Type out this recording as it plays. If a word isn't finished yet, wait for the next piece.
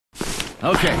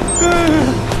Okay.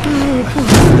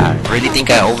 I really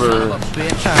think I well,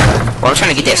 I'm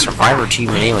trying to get that Survivor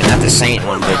achievement anyway, not the Saint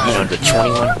one, but, you know, the 20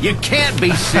 one. You can't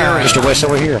be serious. Mr. West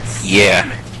over here. Yeah.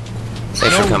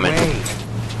 Thanks for coming.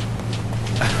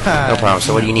 No problem.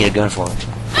 So what do you need a gun for?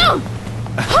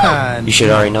 You should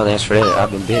already know the answer for that.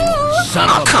 I've been bitten.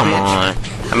 Oh, come on.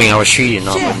 I mean, I was treated,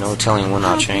 no, but no telling when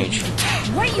I'll change.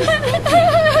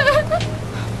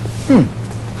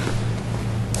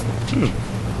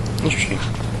 Interesting.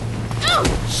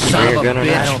 Son of a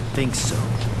bitch. I don't think so.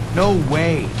 No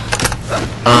way.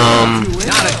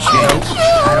 Not a chance.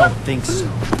 I don't think so.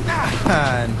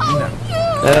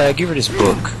 No. Give her this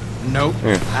book. Nope.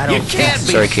 Here. I don't. You can't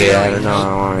be Sorry, kid. I don't serious.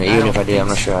 know. Even if I did, I'm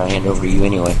not sure I'll hand over to you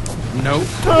anyway. Nope.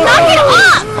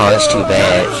 Oh, that's too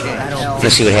bad.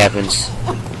 Let's see what happens.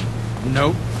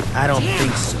 Nope. I don't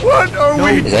think so. What are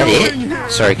we Is that doing?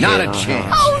 it? Sorry, kid. Not a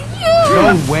chance. Oh,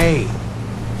 No way.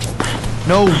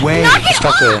 No way. Let's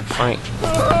talk to Frank.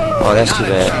 Oh, that's too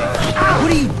bad.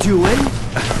 what are you doing?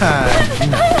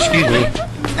 Excuse me.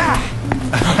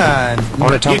 I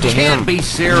want to talk to You him. can't be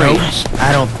serious. Nope.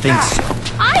 I don't think so.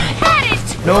 I've had it!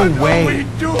 No What are we way.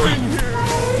 doing here?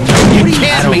 You I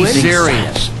can't don't be think so.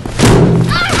 serious.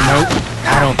 Nope.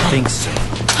 I don't think so.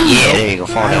 Yeah, there you go.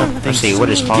 Fall down. think Let's see, so. what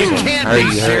is You possible? can't Are be you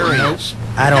hurt? serious.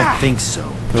 I don't think so.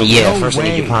 Yeah, No first I need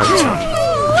way. your pockets.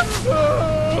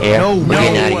 Yeah, No we're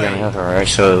getting out of way. here. Alright,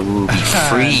 so we'll be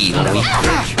free, won't we?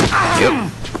 Yep.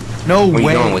 No Where you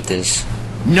way. going with this?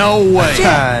 No way.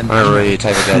 I'm not really the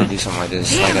type of guy to do something like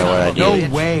this. Like what I No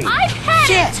did. way. I've had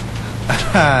it!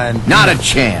 Not a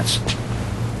chance.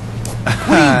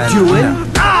 What are you doing?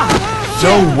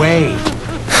 No way.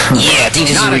 Yeah, I think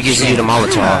this is where you used to do the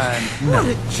Molotov. What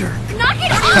a jerk. Knock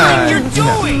it off! What you're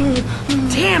doing!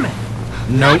 Damn it.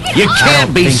 Nope. You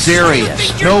can't be think so. serious.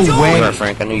 No Alright, way.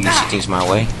 Frank, I knew you see things my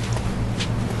way.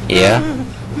 Yeah?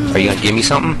 Are you gonna give me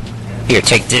something? Here,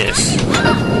 take this.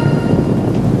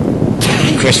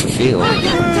 Christopher Field.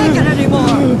 Can't take it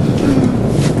anymore.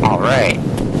 Alright.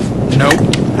 Nope.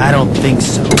 I don't think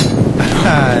so.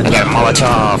 I got a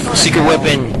Molotov. Secret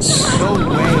weapons. No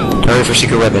way. Hurry for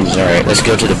secret weapons. Alright, let's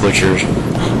go to the butcher's.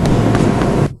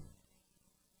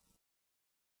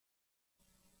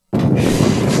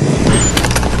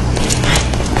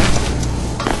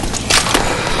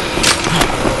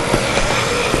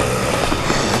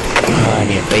 I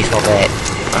need a baseball bat.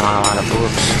 A lot of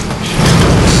books.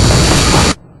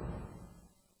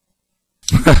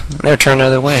 Never turn the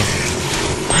other way.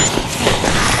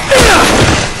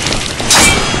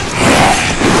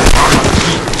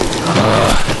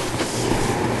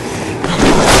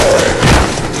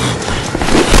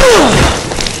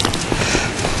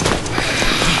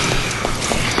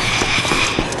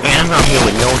 Man, I'm out here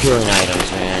with no healing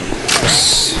items, man.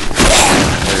 This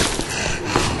hurt.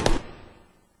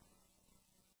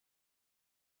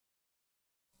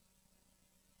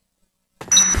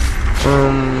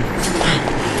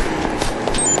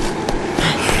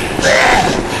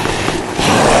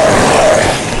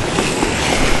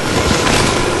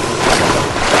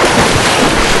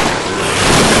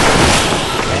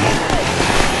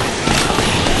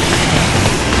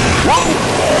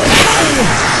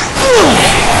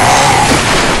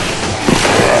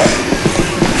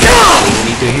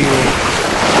 Need to heal.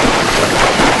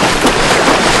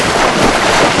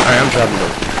 Alright, I'm dropping the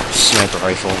sniper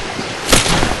rifle.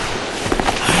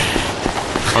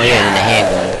 Oh yeah, and the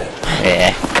handgun.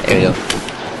 Yeah, there we go.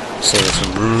 Save us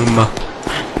some room.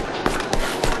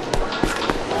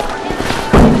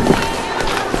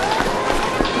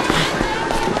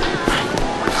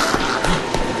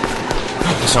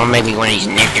 Someone make me one of these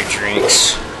nectar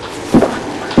drinks.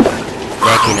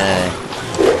 That can,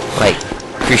 like,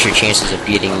 increase your chances of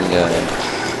getting,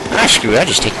 screw it, I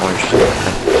just take orange.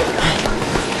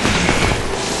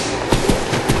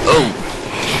 Oh.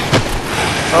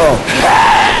 Oh.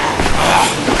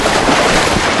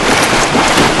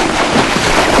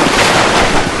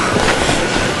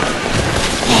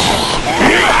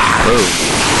 Whoa.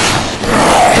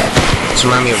 This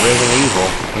reminds me of Resident Evil.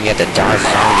 We got to dodge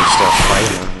zombie stuff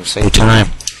fighting them. Save time.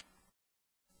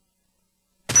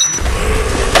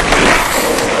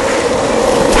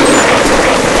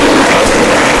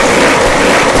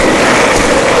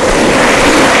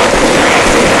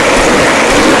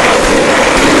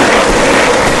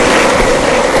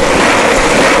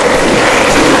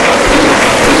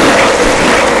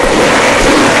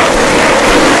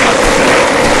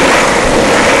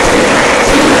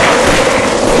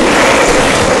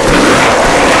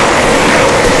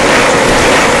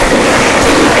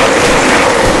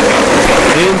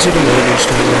 Into the movie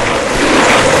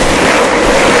studio.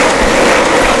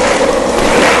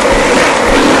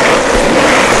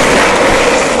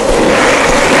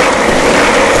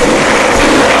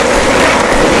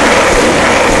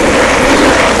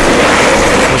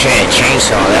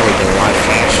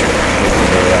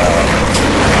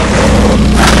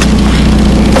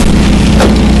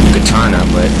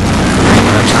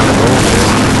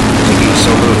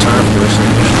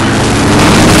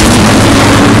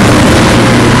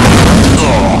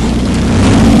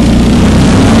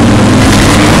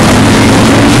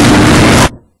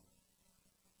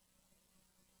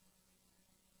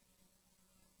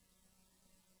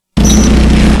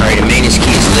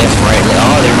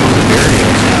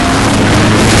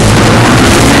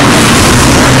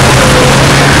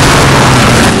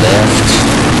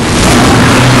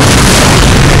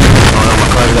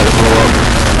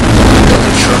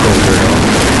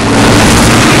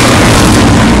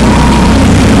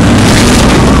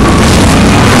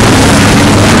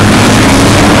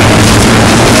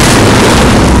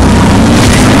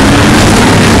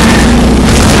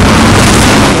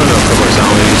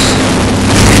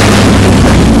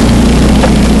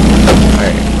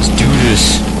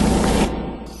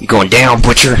 going down,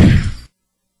 butcher.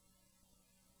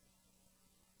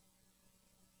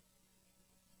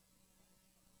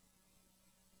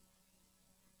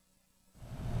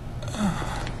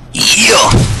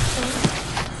 Yeah.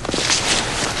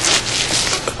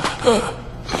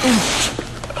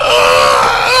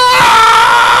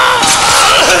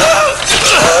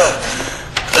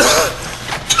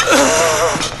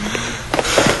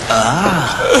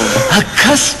 A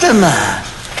customer.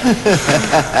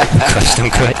 Custom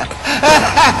cut.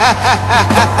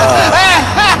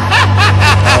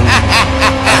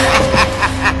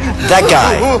 That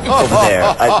guy over there.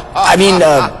 I mean,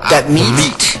 that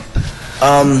meat.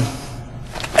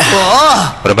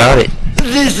 What about it?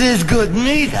 This is good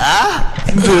meat, huh?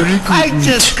 Very good I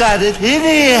just got it in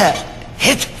here.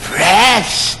 It's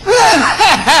fresh.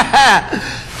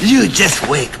 You just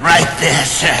wait right there,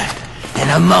 sir. In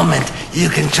a moment, you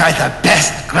can try the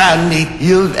best ground meat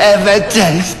you've ever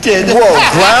tasted. Whoa,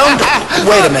 ground?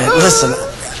 Wait a minute, listen.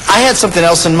 I had something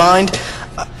else in mind.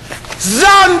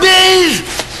 Zombies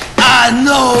are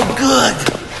no good.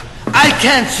 I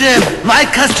can't serve my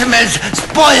customers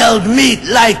spoiled meat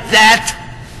like that.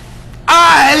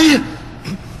 I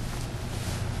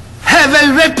have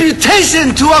a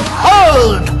reputation to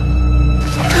uphold.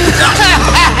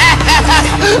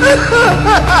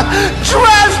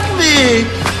 Trust me,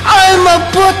 I'm a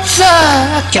butcher.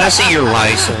 Can I see your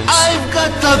license? I've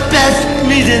got the best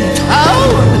meat in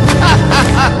town.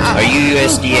 Are you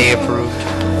USDA approved?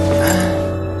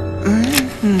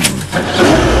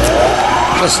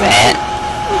 What's that?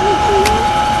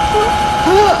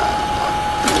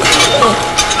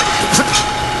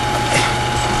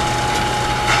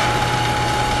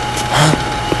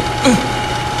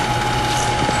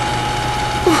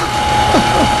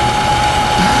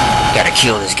 Gotta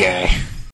kill this guy.